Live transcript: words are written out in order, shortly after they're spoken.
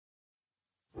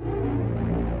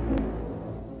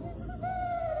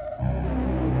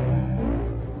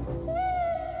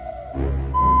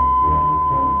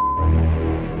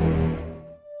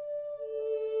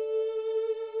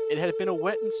had been a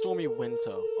wet and stormy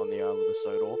winter on the island of the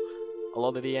Sodor. A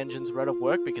lot of the engines were out of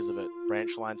work because of it,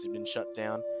 branch lines had been shut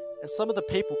down, and some of the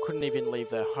people couldn't even leave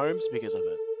their homes because of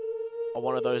it. On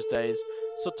one of those days,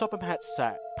 Sir Topham Hatt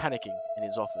sat, panicking, in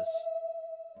his office.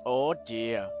 "Oh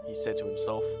dear," he said to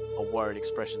himself, a worried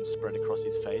expression spread across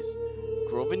his face.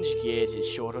 "Crovan's gate is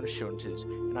short on Shunters,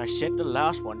 and I sent the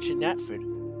last one to Knapford.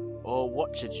 Oh,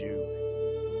 what to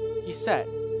do?" He sat,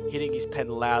 hitting his pen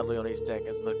loudly on his deck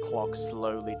as the clock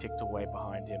slowly ticked away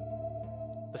behind him.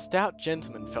 The stout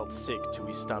gentleman felt sick to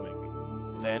his stomach.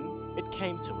 Then it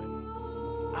came to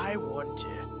him. "I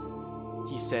wonder,"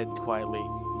 he said quietly.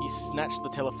 He snatched the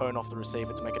telephone off the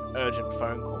receiver to make an urgent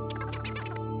phone call.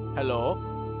 "Hello?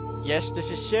 Yes, this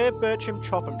is Sir Bertram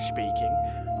Topham speaking.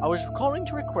 I was calling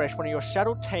to request one of your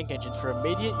saddle tank engines for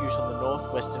immediate use on the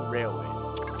North Western Railway."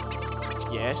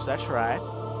 "Yes, that's right."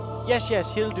 Yes,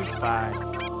 he'll do fine.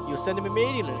 You'll send him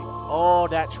immediately." "Oh,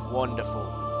 that's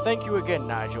wonderful. Thank you again,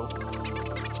 Nigel."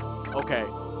 "Okay,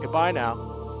 goodbye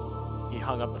now." He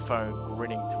hung up the phone,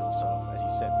 grinning to himself as he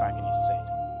sat back in his seat.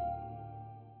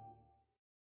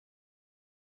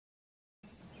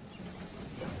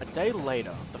 A day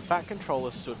later, the Fat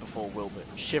Controller stood before Wilbert,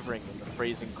 shivering in the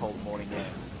freezing cold morning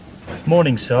air.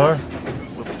 "Morning, sir,"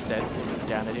 Wilbert said, looking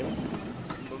down at him.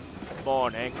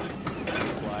 "Morning," he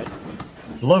replied.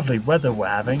 "Lovely weather we're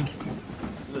having."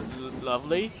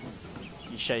 Lovely?"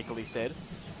 he shakily said.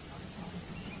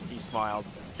 He smiled.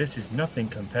 "This is nothing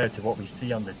compared to what we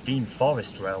see on the Dean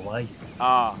Forest Railway."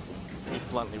 "Ah," he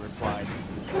bluntly replied.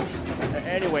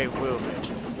 "Anyway, Wilbert,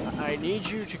 I need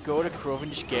you to go to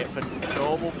Crovan's Gate for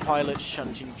normal pilot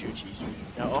shunting duties.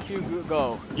 Now off you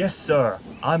go." "Yes, sir.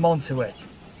 I'm on to it,"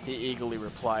 he eagerly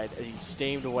replied as he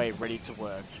steamed away ready to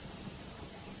work.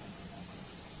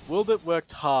 Wilbert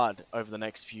worked hard over the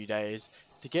next few days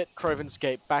to get Crovan's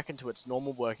Gate back into its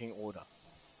normal working order.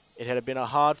 It had been a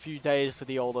hard few days for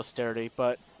the old austerity,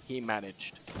 but he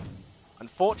managed.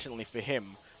 Unfortunately for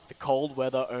him, the cold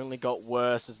weather only got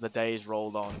worse as the days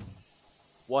rolled on.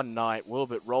 One night,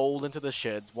 Wilbert rolled into the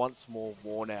sheds once more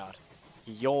worn out.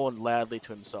 He yawned loudly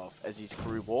to himself as his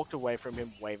crew walked away from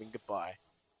him waving goodbye.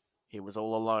 He was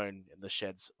all alone in the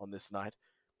sheds on this night,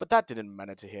 but that didn't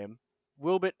matter to him.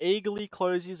 Wilbert eagerly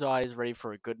closed his eyes ready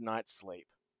for a good night's sleep.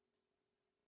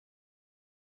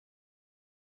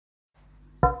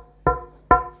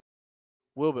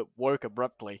 Wilbert woke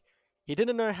abruptly. He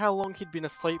didn't know how long he'd been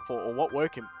asleep for or what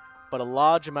woke him, but a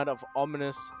large amount of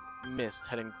ominous mist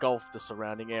had engulfed the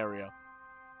surrounding area.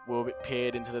 Wilbert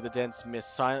peered into the dense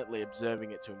mist, silently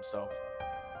observing it to himself.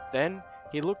 Then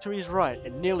he looked to his right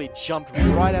and nearly jumped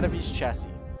right out of his chassis.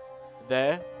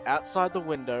 There, outside the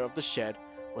window of the shed,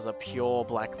 was a pure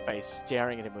black face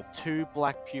staring at him with two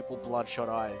black pupil bloodshot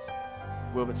eyes.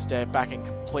 Wilbert stared back in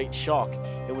complete shock.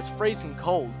 It was freezing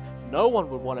cold. No one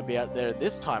would want to be out there at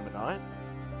this time of night.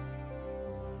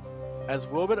 As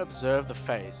Wilbert observed the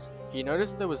face, he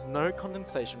noticed there was no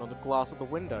condensation on the glass of the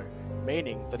window,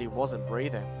 meaning that he wasn't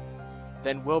breathing.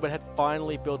 Then Wilbert had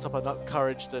finally built up enough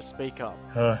courage to speak up.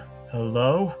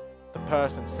 Hello?" The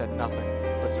person said nothing,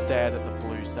 but stared at the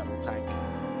blue saddle tank.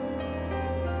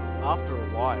 After a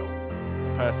while,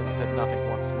 the person said nothing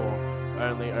once more,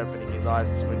 only opening his eyes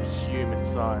to an human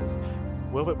size.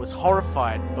 Wilbert was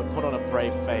horrified, but put on a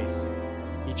brave face.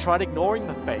 He tried ignoring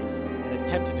the face and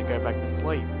attempted to go back to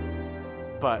sleep.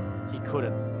 But he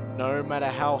couldn't, no matter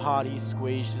how hard he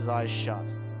squeezed his eyes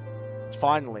shut.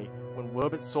 Finally, when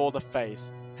Wilbert saw the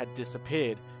face had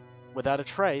disappeared without a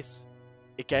trace,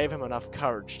 it gave him enough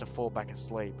courage to fall back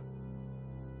asleep.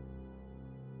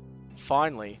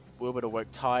 Finally, Wilbert awoke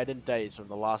tired and dazed from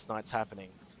the last night's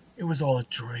happenings. "It was all a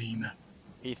dream,"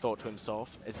 he thought to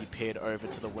himself as he peered over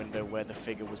to the window where the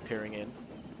figure was peering in.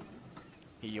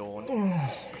 He yawned,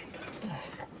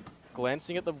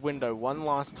 glancing at the window one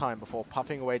last time before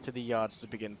puffing away to the yards to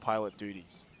begin pilot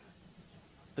duties.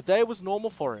 The day was normal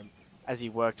for him, as he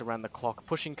worked around the clock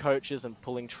pushing coaches and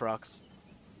pulling trucks.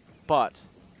 But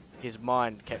his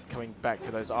mind kept coming back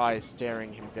to those eyes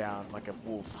staring him down like a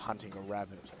wolf hunting a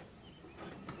rabbit.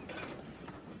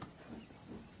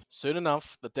 Soon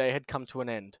enough, the day had come to an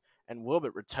end, and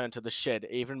Wilbert returned to the shed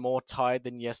even more tired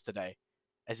than yesterday.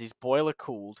 As his boiler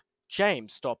cooled,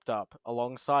 James stopped up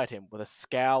alongside him with a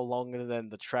scowl longer than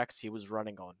the tracks he was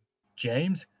running on.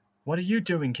 "James, what are you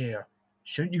doing here?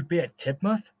 Shouldn't you be at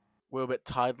Tidmouth?" Wilbert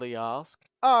tiredly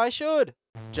asked. "I should,"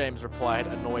 James replied,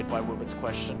 annoyed by Wilbert's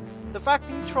question. "The Fat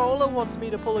Controller wants me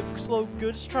to pull a slow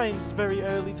goods train very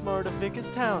early tomorrow to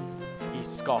Vickerstown." He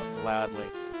scoffed loudly.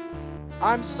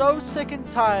 "I'm so sick and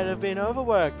tired of being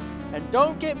overworked, and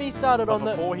don't get me started on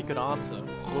the—" Before he could answer,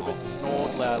 Wilbert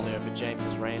snored loudly over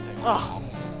James's ranting. "Ugh!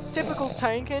 Typical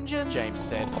tank engines, James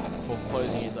said, before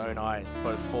closing his own eyes,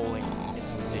 both falling into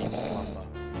a deep slumber.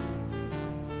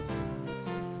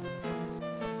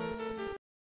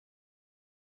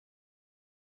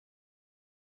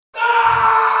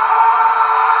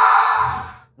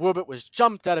 Wilbert was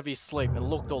jumped out of his sleep and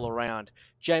looked all around.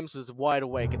 James was wide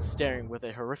awake and staring with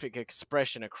a horrific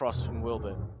expression across from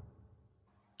Wilbert.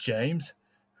 James?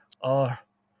 Are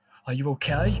you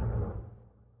okay?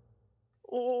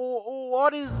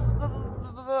 What is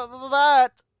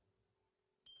that?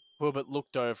 Wilbert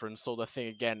looked over and saw the thing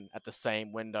again at the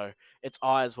same window. Its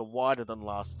eyes were wider than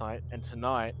last night, and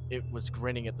tonight it was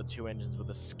grinning at the two engines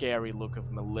with a scary look of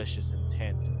malicious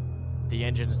intent. The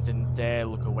engines didn't dare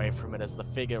look away from it as the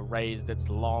figure raised its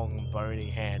long, bony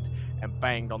hand and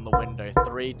banged on the window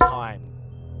 3 times.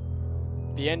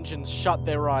 The engines shut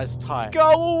their eyes tight.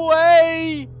 "Go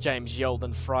away!" James yelled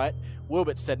in fright.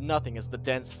 Wilbert said nothing as the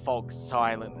dense fog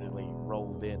silently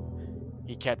rolled in.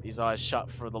 He kept his eyes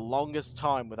shut for the longest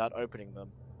time without opening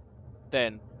them.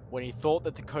 Then, when he thought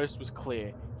that the coast was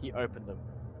clear, he opened them,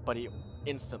 but he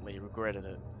instantly regretted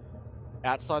it.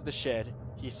 Outside the shed,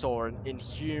 he saw an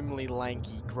inhumanly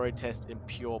lanky, grotesque and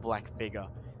pure black figure,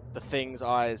 the thing's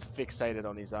eyes fixated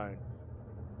on his own.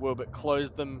 Wilbert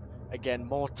closed them again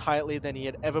more tightly than he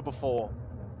had ever before.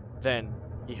 Then,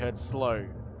 he heard slow,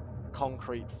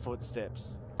 concrete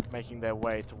footsteps making their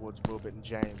way towards Wilbert and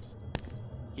James.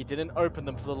 He didn't open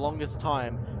them for the longest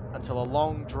time until a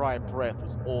long, dry breath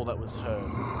was all that was heard.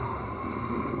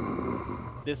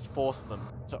 This forced them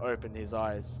to open his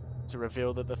eyes, to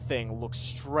reveal that the thing looked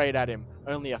straight at him,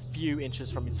 only a few inches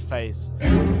from his face.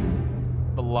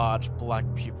 The large, black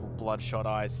pupil, bloodshot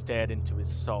eyes stared into his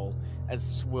soul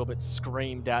as Wilbert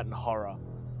screamed out in horror.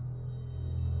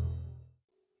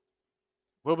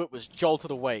 Wilbert was jolted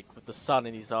awake with the sun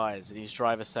in his eyes and his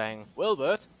driver saying,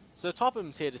 "Wilbert, Sir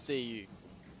Topham's here to see you."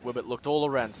 Wilbert looked all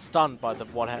around, stunned by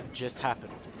what had just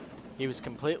happened. He was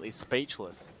completely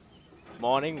speechless.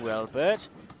 "Morning, Wilbert.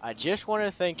 I just want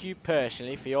to thank you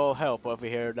personally for your help over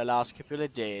here in the last couple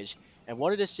of days, and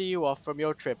wanted to see you off from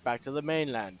your trip back to the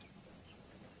mainland,"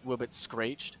 Wilbert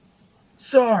screeched.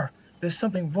 Sir, there's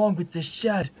something wrong with this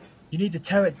shed. You need to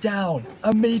tear it down,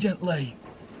 immediately.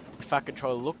 The Fat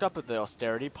Controller looked up at the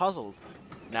austerity, puzzled.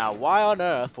 "Now why on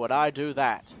earth would I do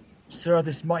that?" Sir,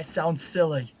 this might sound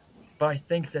silly, but I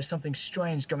think there's something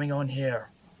strange going on here.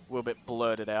 Wilbert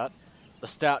blurted out. The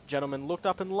stout gentleman looked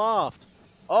up and laughed.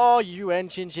 "Oh, you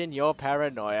engines in your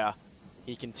paranoia,"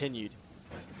 he continued.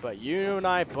 "But you and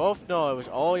I both know it was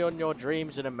all in your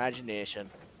dreams and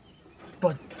imagination."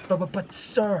 But,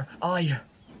 sir,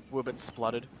 Wilbert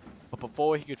spluttered, but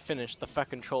before he could finish, the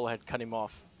Fat Controller had cut him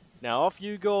off. "Now off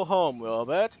you go home,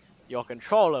 Wilbert. Your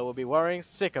controller will be worrying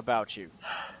sick about you."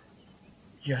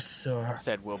 Yes, sir,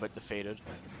 said Wilbert, defeated.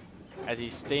 As he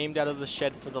steamed out of the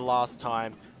shed for the last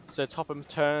time, Sir Topham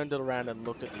turned around and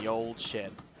looked at the old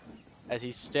shed. As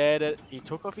he stared at it, he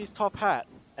took off his top hat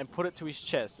and put it to his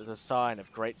chest as a sign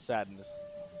of great sadness.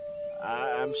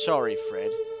 I'm sorry,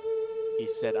 Fred," he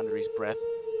said under his breath,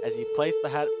 as he placed the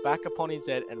hat back upon his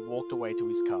head and walked away to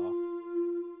his car.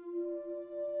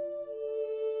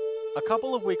 A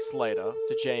couple of weeks later,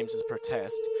 to James's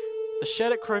protest, the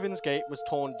shed at Crovan's gate was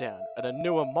torn down, and a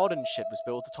newer modern shed was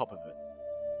built atop of it.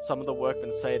 Some of the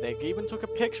workmen say they even took a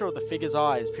picture of the figure's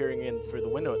eyes peering in through the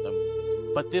window at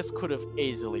them, but this could have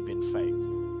easily been faked.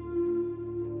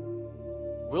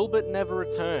 Wilbert never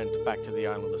returned back to the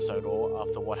island of the Sodor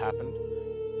after what happened,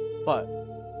 but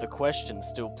the question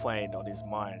still played on his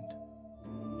mind.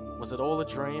 Was it all a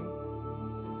dream?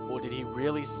 Or did he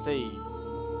really see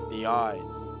the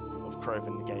eyes of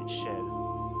Crovan Gate Shed?